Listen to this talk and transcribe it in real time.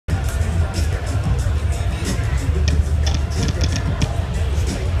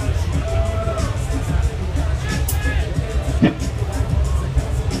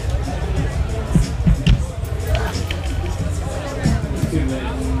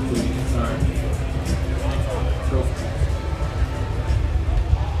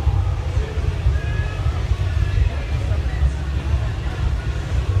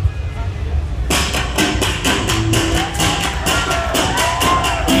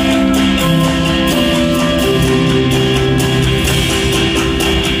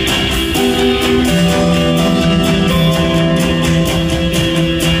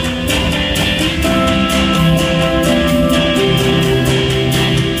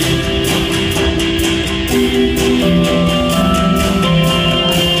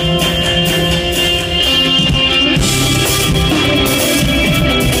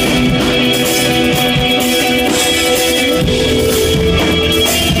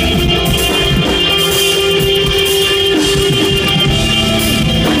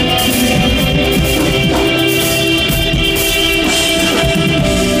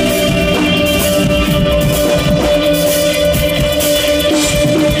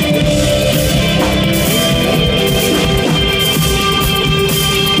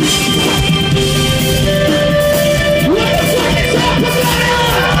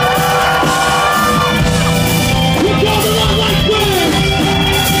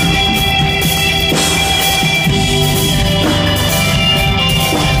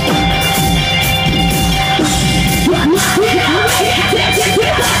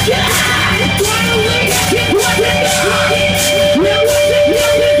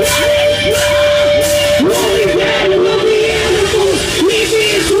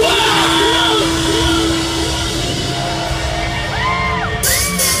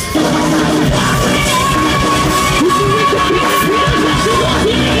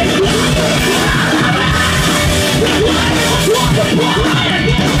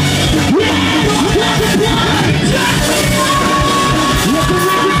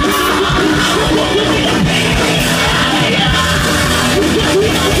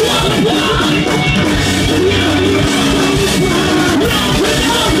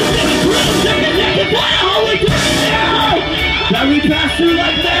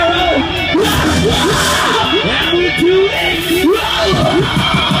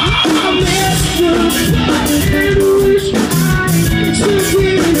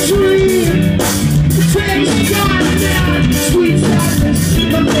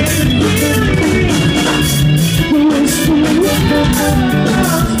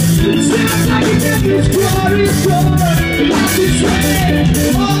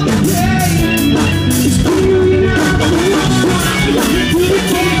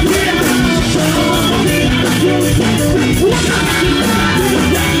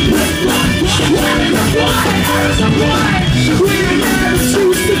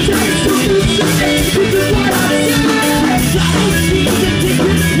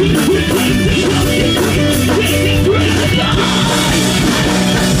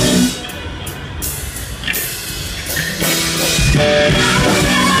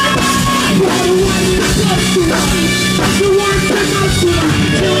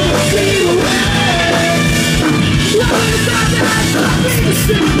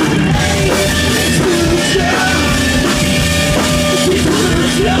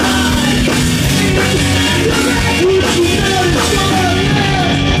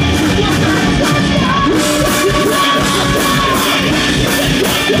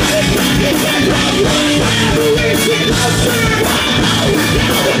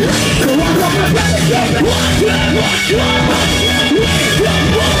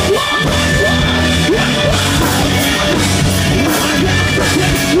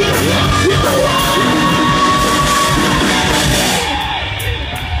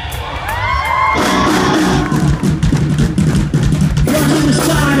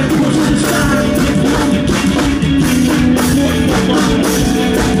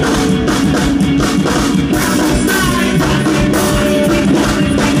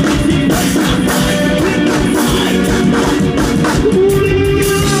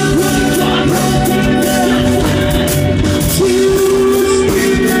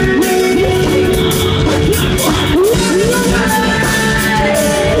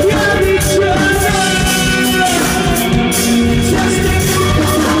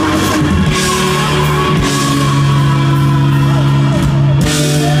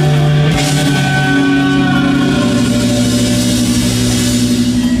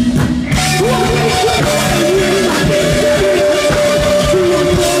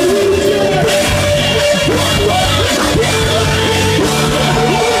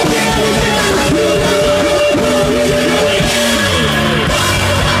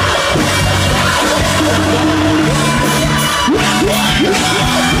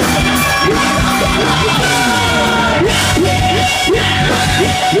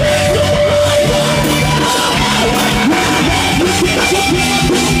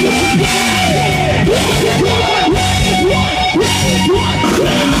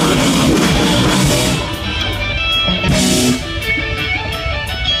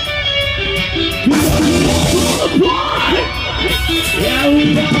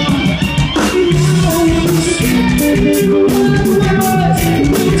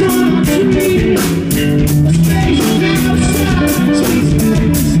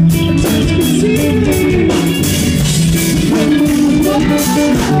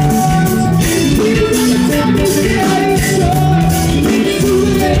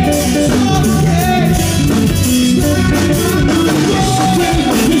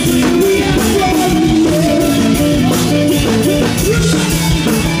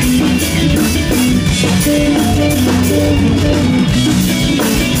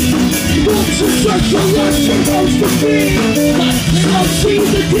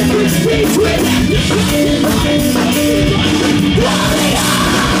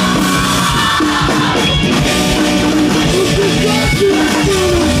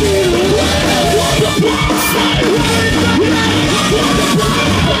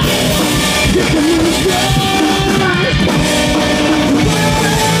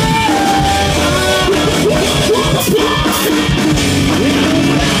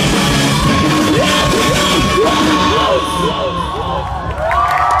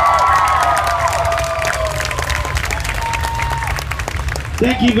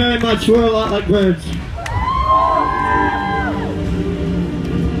Thank you very much. We're a lot like birds.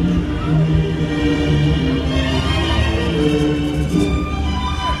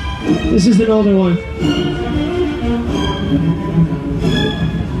 This is an older one.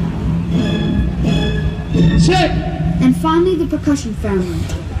 Sick! And finally the percussion family.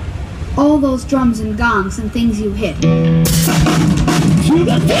 All those drums and gongs and things you hit.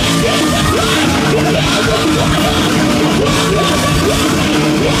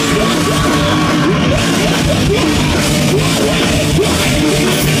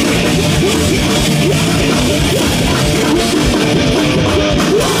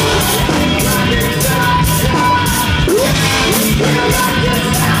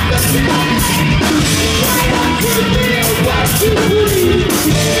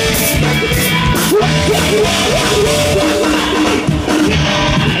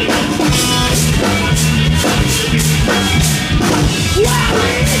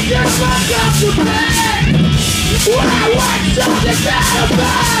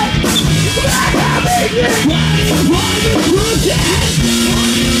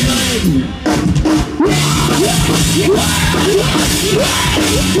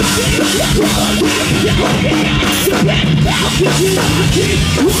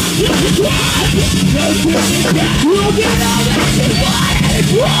 We'll get all that shit.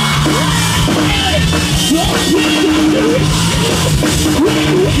 Baby,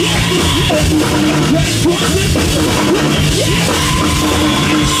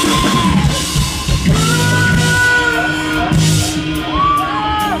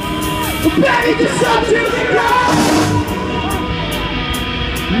 just stop to the ground.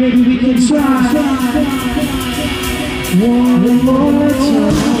 Maybe we can try one more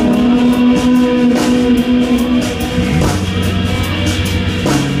time.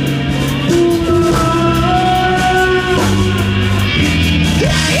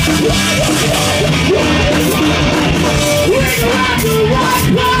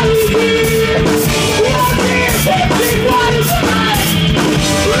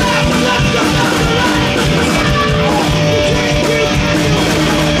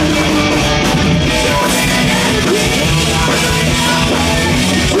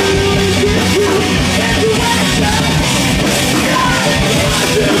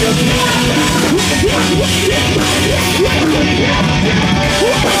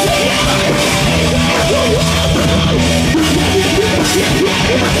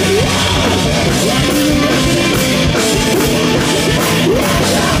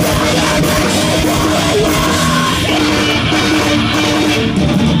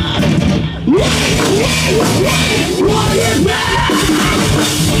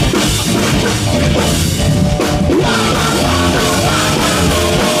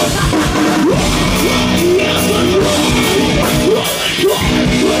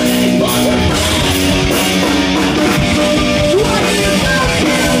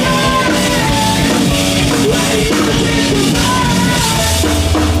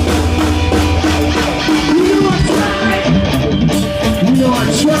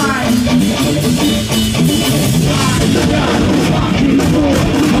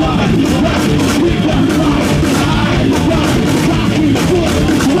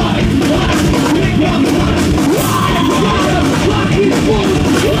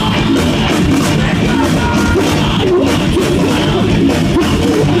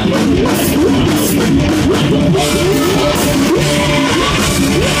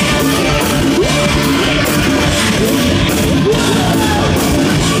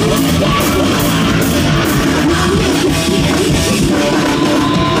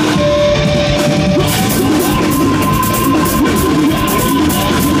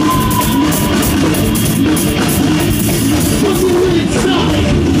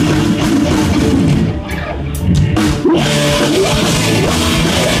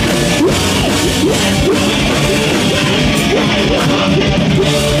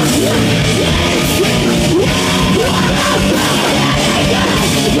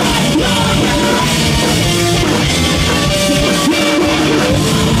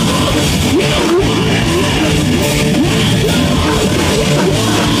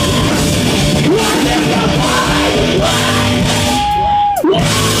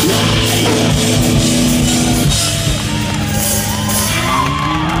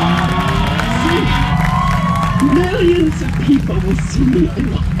 Millions of people will see me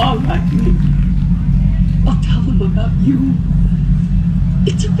and look all like me. I'll tell them about you.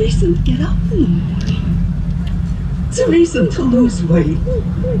 It's a reason to get up in the morning. It's a reason to lose weight,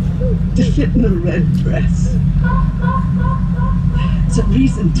 to fit in a red dress. It's a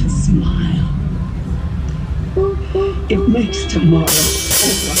reason to smile. It makes tomorrow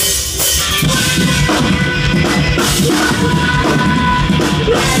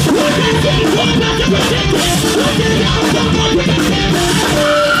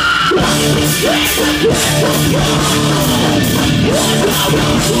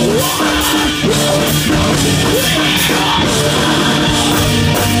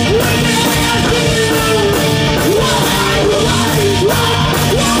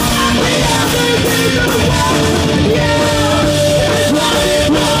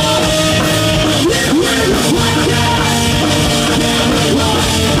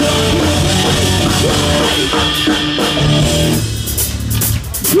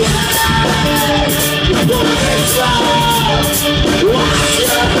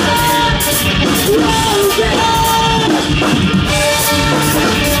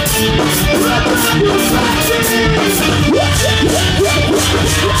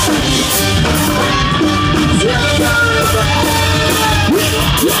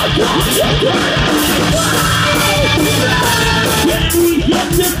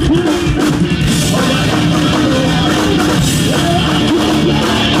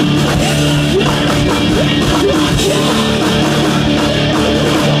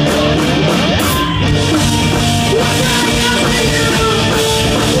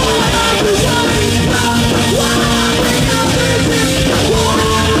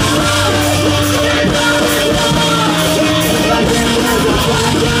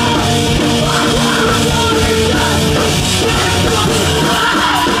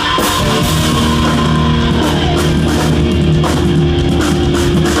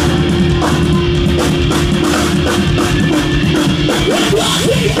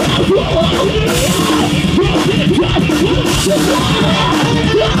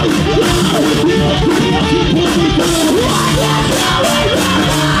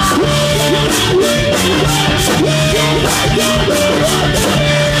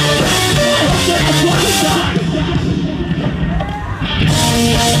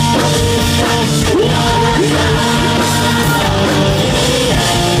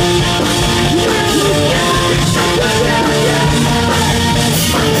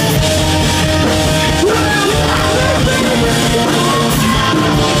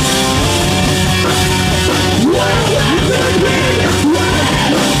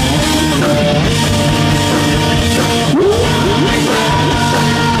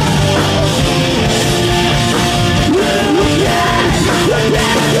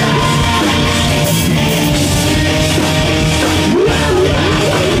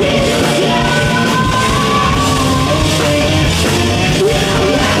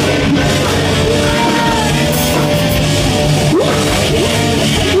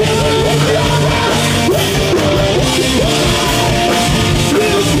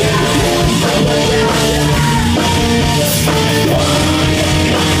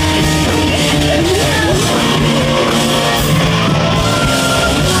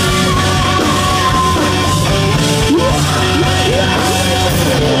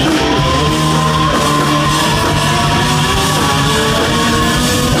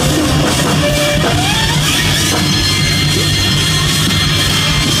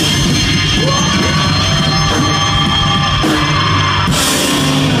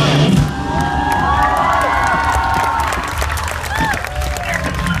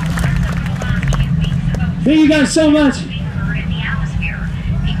Thank you guys so much.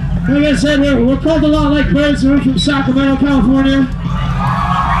 Like I said, we're called a lot like birds. We're from Sacramento, California.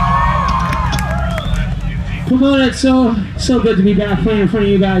 Pomona, it's so good to be back playing in front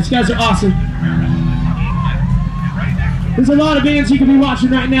of you guys. You guys are awesome. There's a lot of bands you can be watching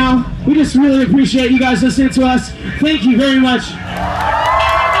right now. We just really appreciate you guys listening to us. Thank you very much.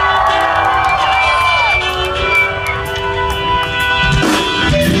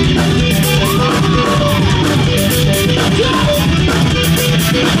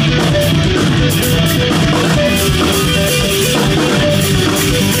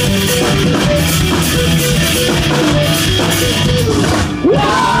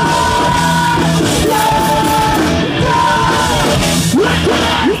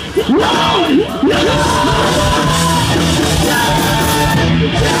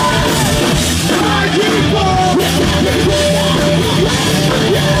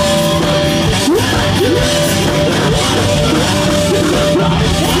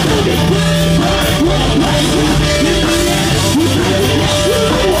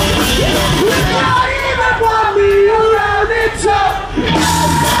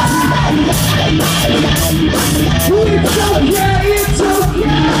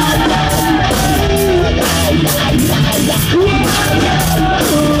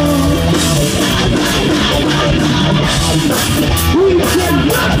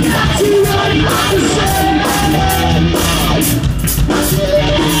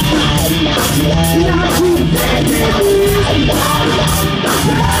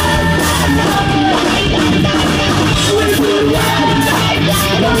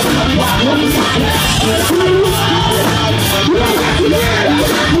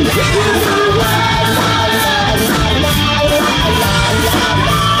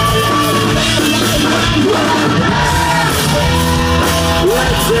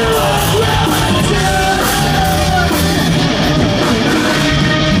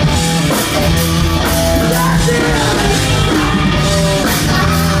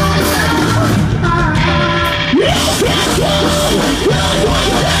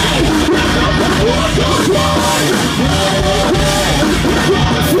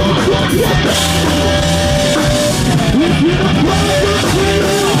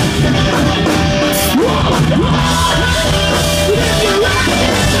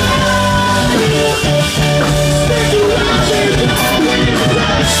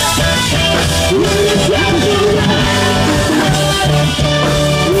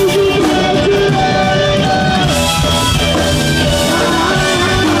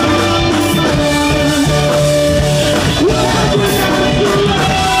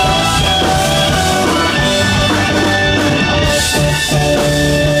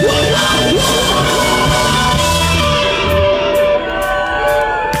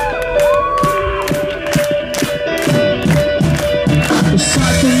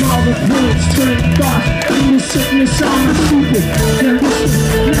 Sickness on my stupid.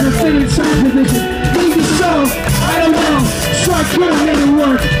 Never fit inside division. Maybe so, I don't know. So I couldn't make it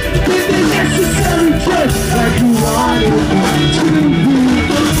work. Did the necessary jerk like you wanted to be.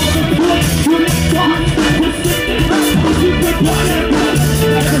 Sickness on the stupid planet.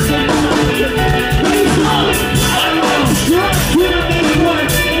 Never fit inside division. Maybe so, I don't know. It's not gonna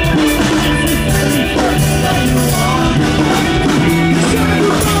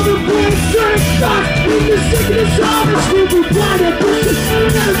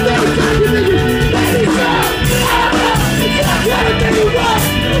make it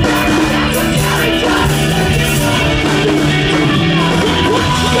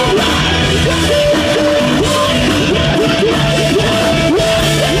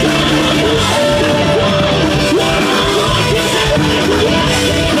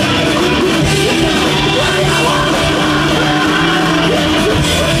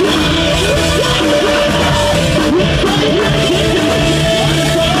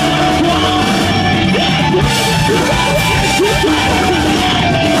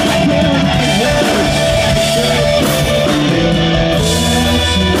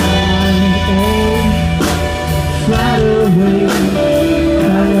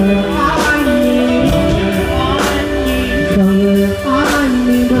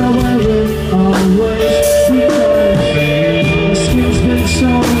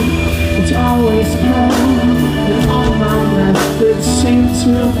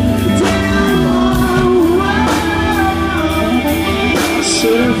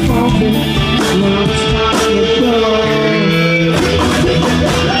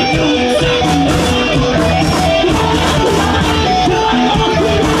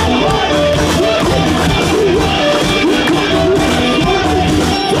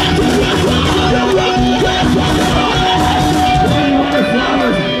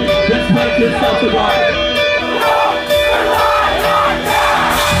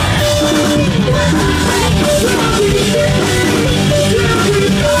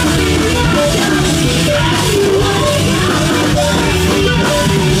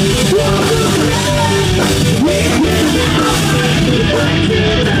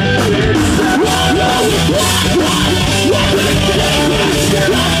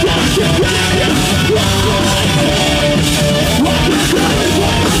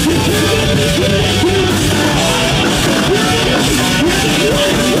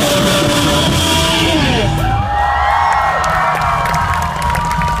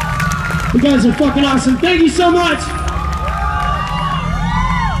guys are fucking awesome. Thank you so much.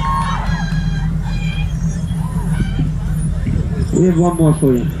 We have one more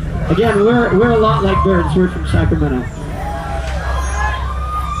for you. Again, we're a lot like birds. We're from Sacramento.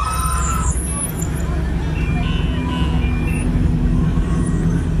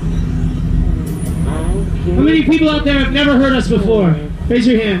 How many people out there have never heard us before? Raise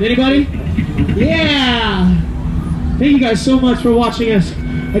your hand. Anybody? Yeah! Thank you guys so much for watching us.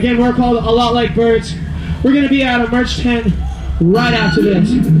 Again, we're called A Lot Like Birds. We're going to be out on March 10th right after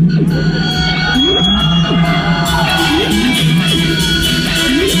this.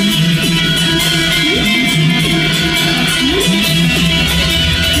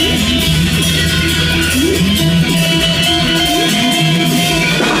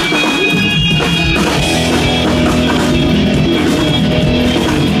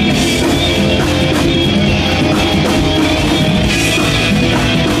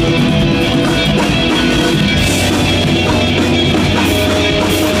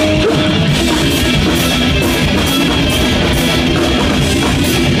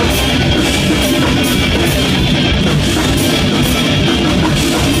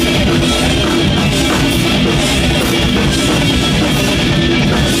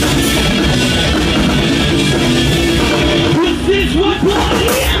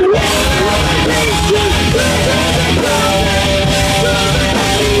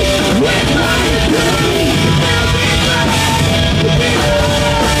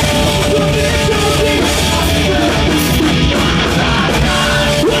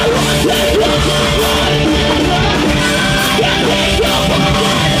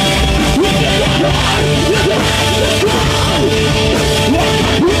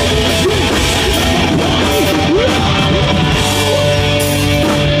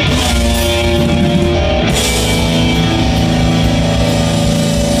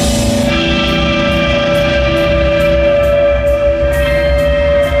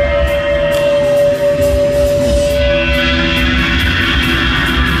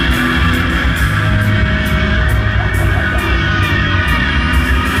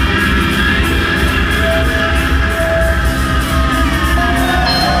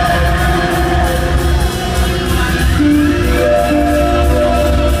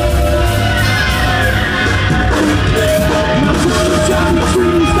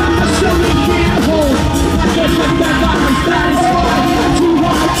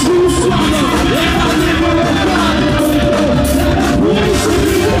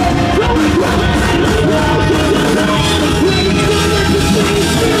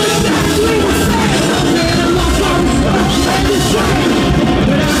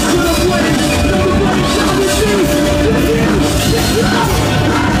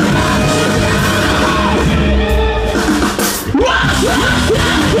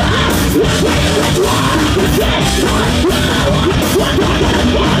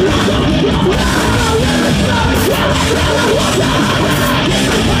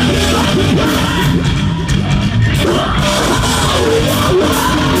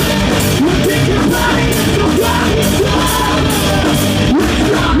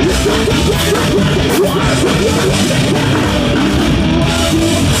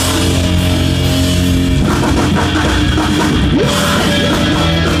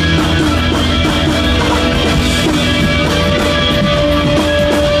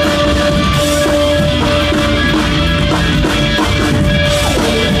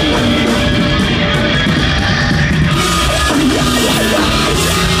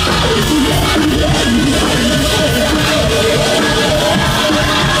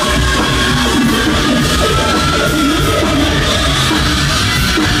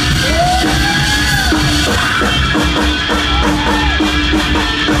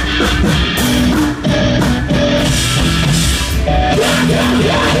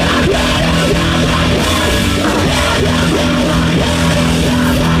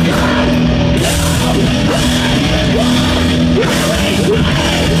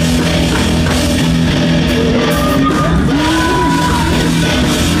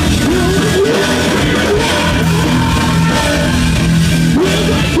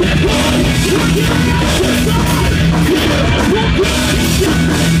 Yeah.